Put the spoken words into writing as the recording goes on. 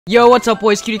Yo, what's up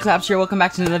boys, Cutie Claps here, welcome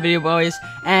back to another video boys,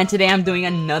 and today I'm doing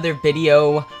another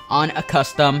video on a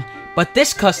custom, but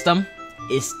this custom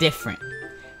is different.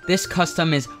 This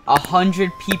custom is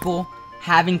 100 people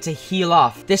having to heal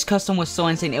off. This custom was so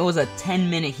insane, it was a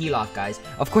 10-minute heal off, guys.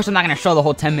 Of course I'm not going to show the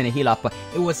whole 10-minute heal off, but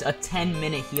it was a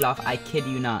 10-minute heal off, I kid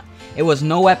you not. It was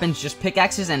no weapons, just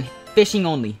pickaxes and fishing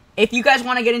only. If you guys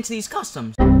want to get into these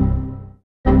customs,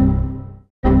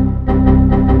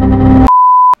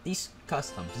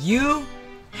 you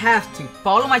have to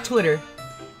follow my Twitter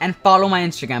and follow my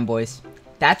Instagram, boys.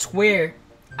 That's where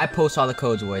I post all the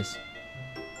codes, boys.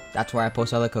 That's where I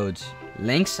post all the codes.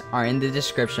 Links are in the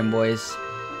description, boys.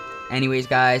 Anyways,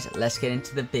 guys, let's get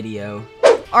into the video.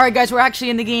 Alright, guys, we're actually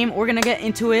in the game. We're gonna get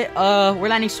into it. We're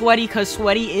landing Sweaty because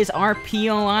Sweaty is our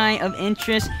POI of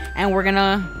interest, and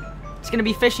it's gonna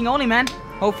be fishing only, man.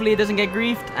 Hopefully it doesn't get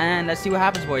griefed, and let's see what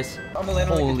happens, boys.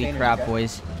 Holy crap,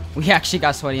 boys. We actually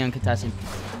got Sweaty uncontested.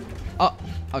 Oh,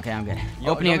 okay, I'm good.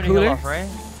 Opening a cooler. Off, right?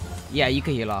 Yeah, you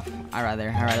can heal off. I'd rather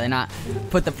not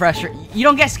put the pressure. You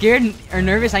don't get scared or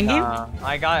nervous in game?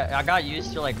 I got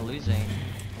used to like losing.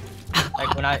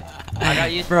 Like when I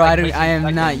got used Bro, to like, I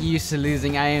am not used to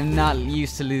losing. I am not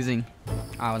used to losing. Oh,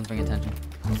 I wasn't paying attention.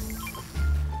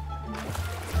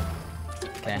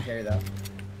 Okay.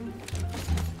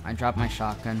 I dropped my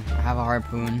shotgun. I have a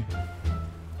harpoon.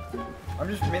 I'm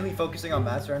just mainly focusing on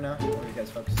mats right now. Or are you guys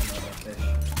focusing on the fish?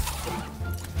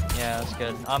 Yeah, that's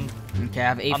good. Okay, I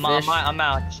have 8 fish. I'm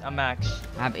max.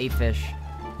 I have 8 fish.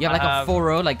 You have like a full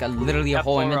row, like literally a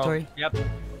whole inventory? Yep.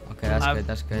 Okay, that's good,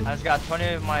 that's good. I just got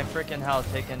 20 of my freaking health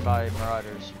taken by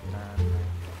marauders.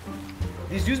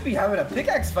 These dudes be having a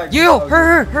pickaxe fight. Yo,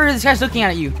 her, this guy's looking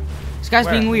at you. This guy's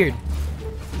being weird.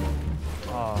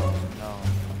 Oh, no.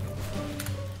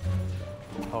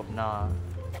 Hope not.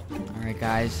 Alright,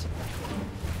 guys,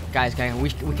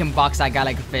 we can box that guy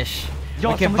like a fish.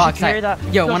 Yo, we can box that.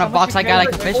 Yo, wanna box that guy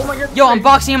like a fish? God, Yo, I'm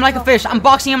boxing him like a fish. I'm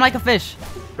boxing him like a fish.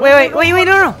 Wait,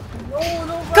 no.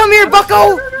 Come here,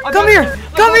 Bucko. Come here.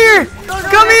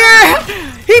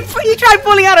 He tried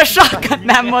pulling out a shotgun.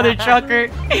 That mother trucker.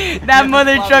 That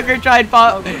mother trucker tried.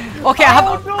 Okay, I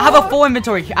have a full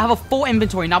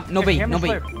inventory. No bait.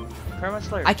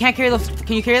 I can't carry those.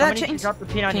 Can you carry that, Chains? Drop the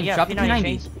P90. Drop the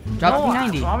P90. Drop the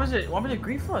P90. Why was it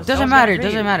grief us? Doesn't matter.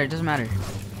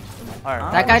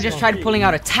 Right. That guy just tried pulling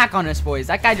out attack on us, boys.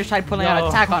 He just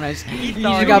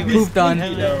got pooped on.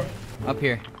 Up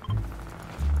here.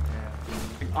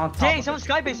 Dang, someone's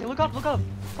skybasing. Look up.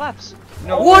 Claps.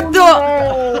 No. What the?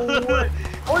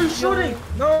 Why are you shooting?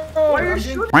 No. Why are you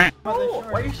shooting? No.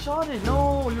 Why are you shooting?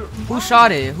 No. Who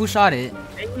shot it?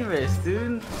 Davis,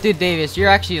 dude. Dude, Davis, you're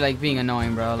actually like being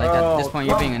annoying, bro. Like at this point,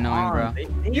 you're being annoying, bro.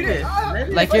 Davis.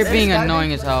 Like you're being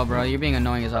annoying as hell, bro.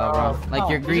 Like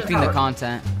you're griefing the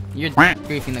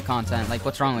content. Like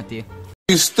what's wrong with you?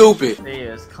 You stupid.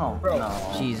 Davis, come. Bro.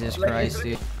 Jesus Christ,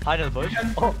 dude. Hide in the bush.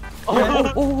 Oh.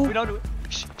 We don't do it.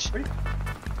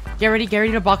 Get ready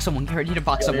to box someone. Guys.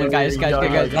 This is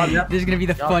gonna be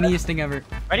the funniest thing ever.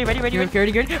 Ready. Oh,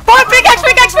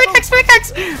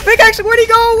 pickaxe! Where'd he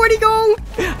go?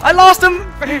 I lost him.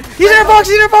 He's in our box.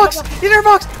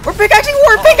 We're pickaxing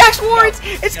war. Pickaxe war.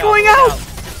 It's going out.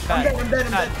 I'm dead.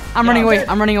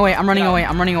 I'm running away.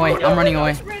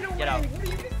 Get out.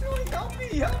 Help me.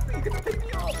 You can pick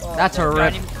me up. That's a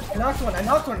rip. I knocked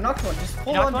one. Just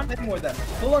pull on Claymore then.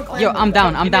 Yo, I'm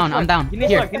down.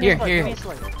 Here.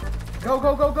 Go.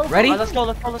 Ready? Let's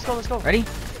go. Ready?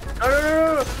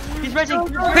 No. He's reaching.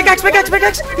 Pickaxe.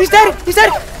 He's dead.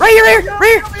 Right here.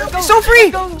 So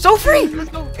free.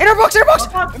 In our box.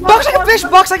 Box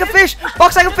like a fish.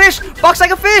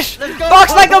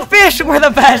 We're the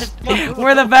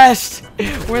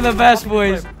best,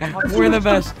 boys. We're the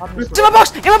best. To my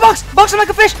box. Box him like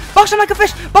a fish.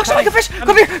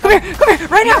 Come here.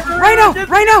 Right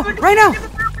now.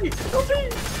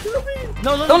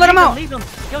 No, don't let him out. Leave him.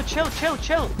 Yo, chill.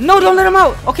 No, don't let him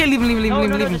out. Okay, leave him. Leave him.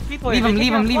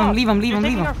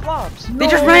 They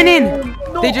just ran in.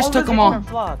 They just took them all.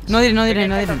 No, they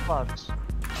didn't.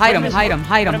 Hide him.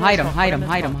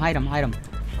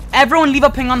 Everyone leave a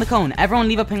ping on the cone.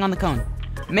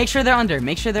 Make sure they're under.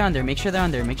 Like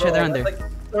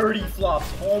 30 flops.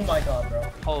 Oh my god, bro.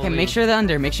 Okay, make sure they're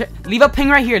under. Leave a ping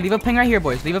right here,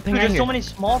 boys. There's so many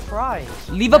small fries.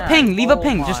 Leave a ping.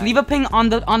 Just leave a ping on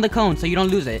the cone so you don't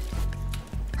lose it.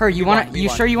 You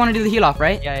sure you wanna do the heal off,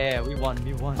 right? Yeah, we won.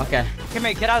 Okay. Come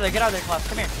here, get out of there, class.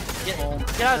 Come here. Get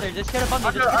out of there. Just get a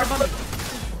bundle.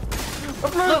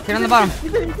 Look, get on the bottom.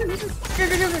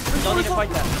 Don't need to fight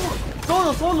that.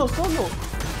 Solo.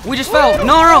 We just fell.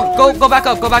 No. Go back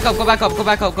up. I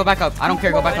don't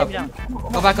care. Go back up.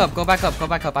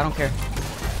 I don't care.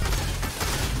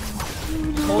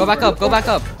 Go back up. Go back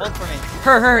up. Hold for me.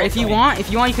 Her. If you want,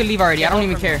 you can leave already. I don't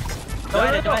even care. Don't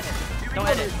edit. Don't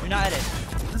edit. Do not edit.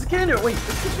 There's a kid in there. Wait,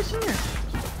 there's a fish in here.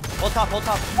 Hold top. Wait.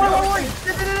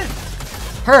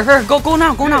 Her. Go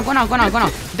now.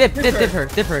 Dip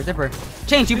her.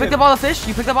 Change. You picked up all the fish.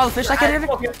 Like I did.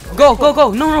 Go.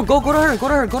 No. Go to her.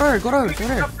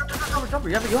 Jumper,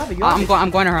 you have it. I'm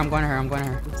going to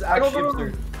her. It's actually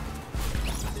absurd.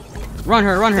 Run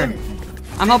her.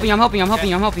 I'm helping you.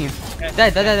 Okay.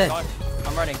 Dead.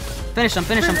 I'm running. Finish him.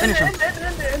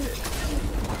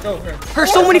 Go, Her.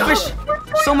 So many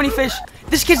fish.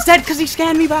 This kid's dead because he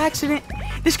scanned me by accident.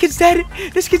 This kid's dead.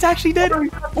 This kid's actually dead.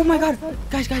 Oh my god.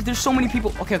 Guys, there's so many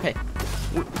people. Okay.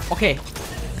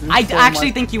 I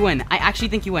actually think you win.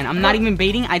 I'm not even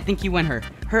baiting. I think you win her.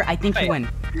 I think you win.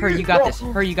 Her, you got this.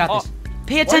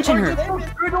 Pay attention, her.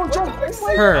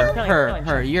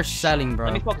 Her. You're selling, bro.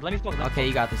 Let me focus. Okay,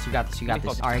 you got this.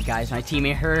 Alright, guys, my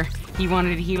teammate, her, he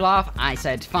wanted to heal off. I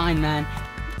said, fine, man.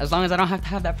 As long as I don't have to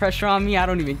have that pressure on me, I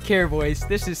don't even care, boys.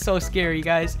 This is so scary,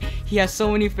 guys. He has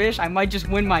so many fish. I might just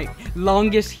win my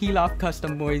longest heal off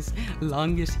custom, boys.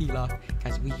 Longest heal off.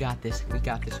 Guys, we got this. We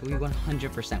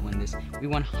 100% win this.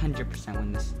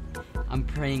 I'm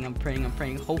praying.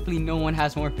 Hopefully no one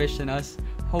has more fish than us.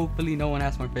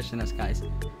 Guys.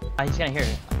 He's gonna hear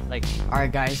it. Like,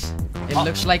 alright, guys. It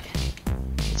looks like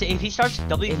if he starts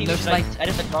WP, we should like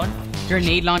edit the cone.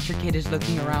 Grenade launcher kid is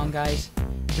looking around, guys.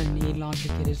 This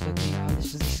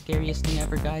is the scariest thing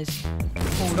ever, guys.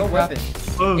 No weapon.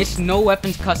 It's no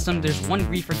weapons custom. There's one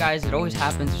griefer, guys. It always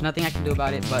happens. There's nothing I can do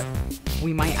about it, but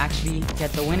we might actually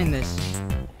get the win in this.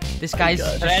 This guy's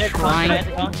just trying.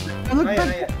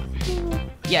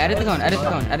 Yeah, edit the cone.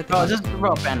 Oh, just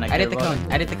bro, fan like Edit the cone.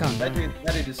 That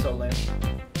dude is so lame. If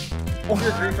you're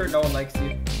a griefer, no one likes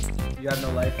you. You have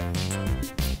no life.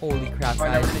 Holy crap, You're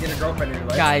never guys. gonna get a girlfriend in your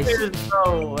life.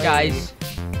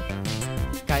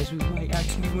 Guys, we might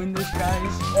actually win this,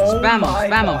 guys. Oh Spam my him.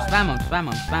 God.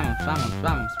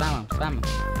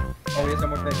 Oh, he has no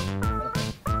more fish.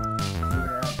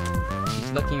 Okay.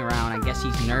 He's looking around. I guess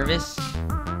he's nervous.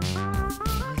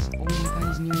 Guys, oh my god,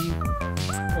 he's near you.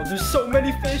 Oh, there's so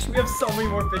many fish. We have so many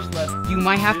more fish left. You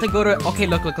might have to go to. Okay,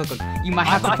 look. You might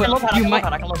have to put.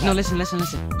 No, listen.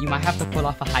 You might have to pull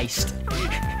off a heist.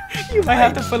 You might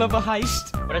have to pull off a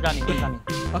heist. What does that mean?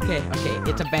 Okay.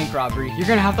 It's a bank robbery. You're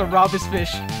gonna have to rob his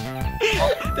fish.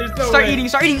 There's no Start way. eating.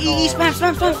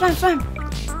 Spam.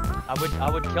 I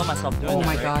would kill myself doing Oh that,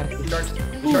 my right? god. The sharks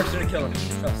are gonna kill him.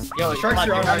 Trust. Yo, The sharks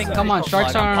are on our side. Come on,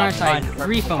 sharks are on our side.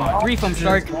 Grief him,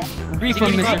 Shark. Grief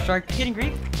him, Mr. Shark. You getting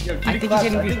grief? Yo, I keep think it he's classy.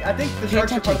 getting I think the Pay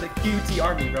sharks are part of attention. the QT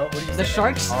army, bro. What do you The say?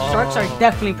 sharks are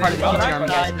definitely part of the Oh, TT that's army,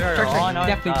 nice. guys. Sharks Oh, are no,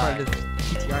 definitely it's part of the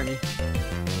TT army.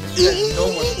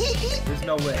 There's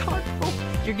no way.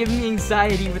 You're giving me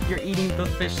anxiety with your eating those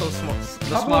fish so small. The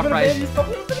Couple small of fries. bandies,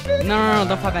 couple of bandies. No,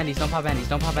 don't pop bandies. I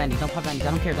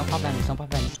don't care. Don't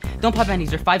pop bandies.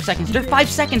 They're 5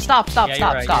 seconds. Stop.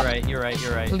 Yeah, you're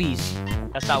right. Please.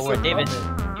 That's not worth David.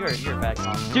 You're a bad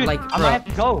cop. Dude, Like, I bro. might have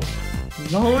to go.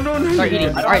 No. Start eating.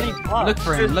 I don't Alright, have any blood. look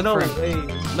for him. There's Look no for him. way.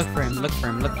 Look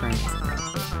for him.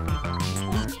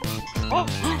 Oh.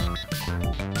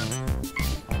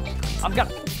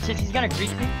 Since he's gonna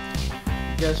greet me.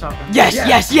 Yeah, shotgun. Yes.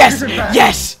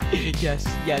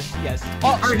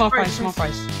 Oh, Hurry, small hurry,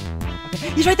 fries. Okay.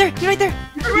 He's right there.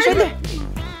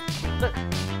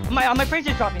 My friends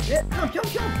just dropped me. Yeah, kill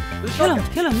him. There's a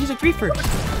shotgun. Kill him. He's a griefer.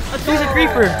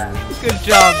 Good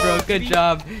job, bro. Good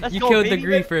job. Let's You go, killed the baby.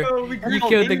 griefer. Let's go. You go,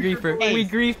 killed the baby. griefer. Hey. We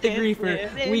griefed the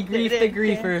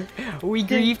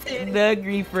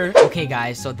griefer. Okay,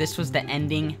 guys. So this was the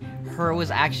ending. Her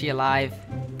was actually alive.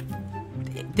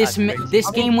 This That's crazy. this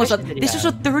How many game was a fish did he this was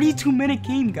a have? 32-minute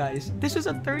game, guys. This was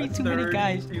a 32-minute,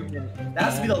 guys. 32 minutes. That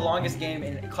has to be the longest game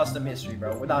in custom history,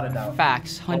 bro. Without a doubt.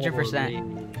 Facts,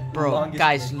 100%. Bro, Longest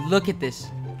guys, game. look at this.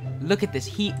 This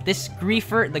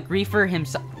griefer, the griefer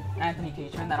himself. Anthony, can you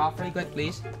turn that off really quick,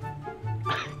 please?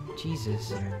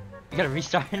 Jesus. You gotta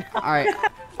restart. All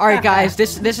right, guys.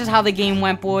 This is how the game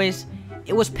went, boys.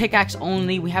 It was pickaxe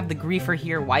only. We have the griefer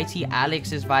here. YT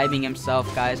Alex is vibing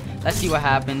himself, guys. Let's see what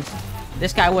happens.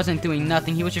 This guy wasn't doing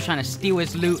nothing. He was just trying to steal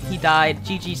his loot. He died.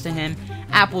 GG's to him.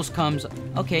 Apples comes.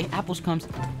 Okay, Apples comes.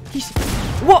 He's.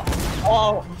 Whoa!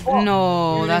 Oh.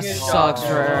 No, that Shooting his sucks shot.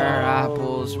 for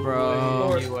Apples,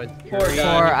 bro.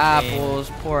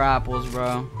 Poor Apples,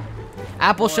 bro.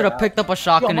 Apples should have picked up a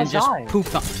shotgun and just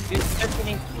pooped on.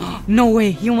 No way,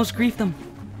 he almost griefed him.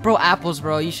 Bro, Apples,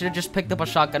 bro, you should have just picked up a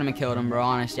shotgun and killed him, bro.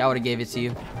 Honestly, I would have gave it to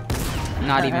you.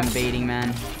 Not even baiting,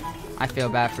 man. I feel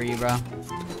bad for you, bro.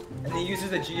 And he uses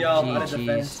the GL out of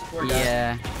defense. GG's. Poor guy.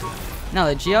 Yeah. No,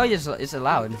 the GL is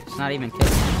allowed. It's not even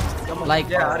killing. Like,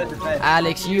 Yeah, out of defense.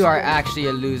 Alex, you are actually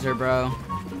a loser, bro.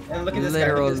 And look at this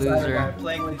Literal guy, look at this loser. guy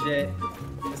playing legit.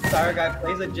 This Tyra guy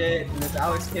plays legit, and this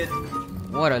Alex kid.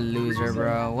 What a loser,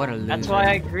 bro. What a loser. That's why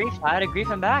I had to grief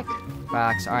him back.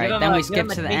 Facts. All Give right, him then a- we give skip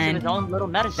him a to the taste of end. his own little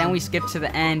medicine. Then we skip to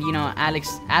the end. You know,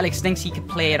 Alex thinks he can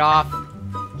play it off.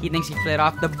 He thinks he played it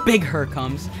off. The big her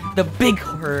comes. The big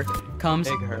her comes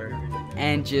Big hurt.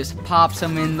 and just pops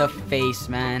him in the face,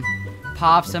 man.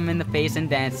 Pops him in the face and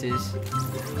dances.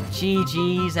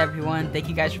 GG's, everyone. Thank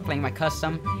you guys for playing my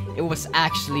custom. It was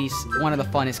actually one of the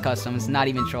funnest customs. Not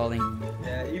even trolling.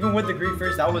 Yeah, even with the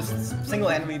griefers, that was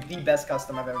single-handedly the best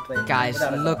custom I've ever played. Guys,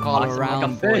 Without a doubt. look all Box him like a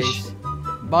around, fish. boys.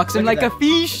 Box him Look like at a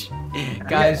fish.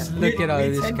 Guys, Yeah, look we- at all we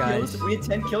had this, 10 guys. kills- We had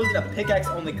 10 kills in a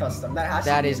pickaxe-only custom.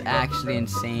 That is to be actually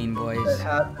insane, boys. That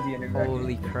has to be a new record.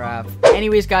 Holy crap.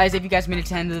 Anyways, guys, if you guys made it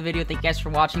to the end of the video, thank you guys for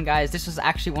watching, guys. This was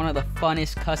actually one of the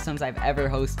funnest customs I've ever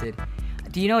hosted.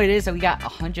 Do you know what it is that we got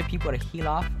 100 people to heal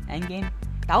off endgame?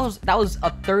 That was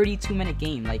a 32-minute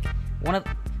game. Like,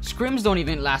 scrims don't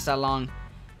even last that long.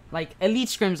 Like, elite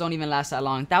scrims don't even last that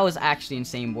long. That was actually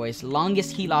insane, boys.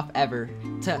 Longest heal off ever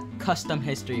to custom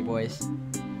history, boys.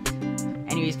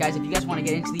 Anyways, guys, if you guys want to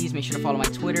get into these, make sure to follow my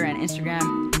Twitter and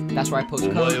Instagram. That's where I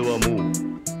post codes.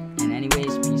 And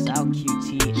anyways, peace out,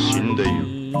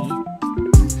 QT.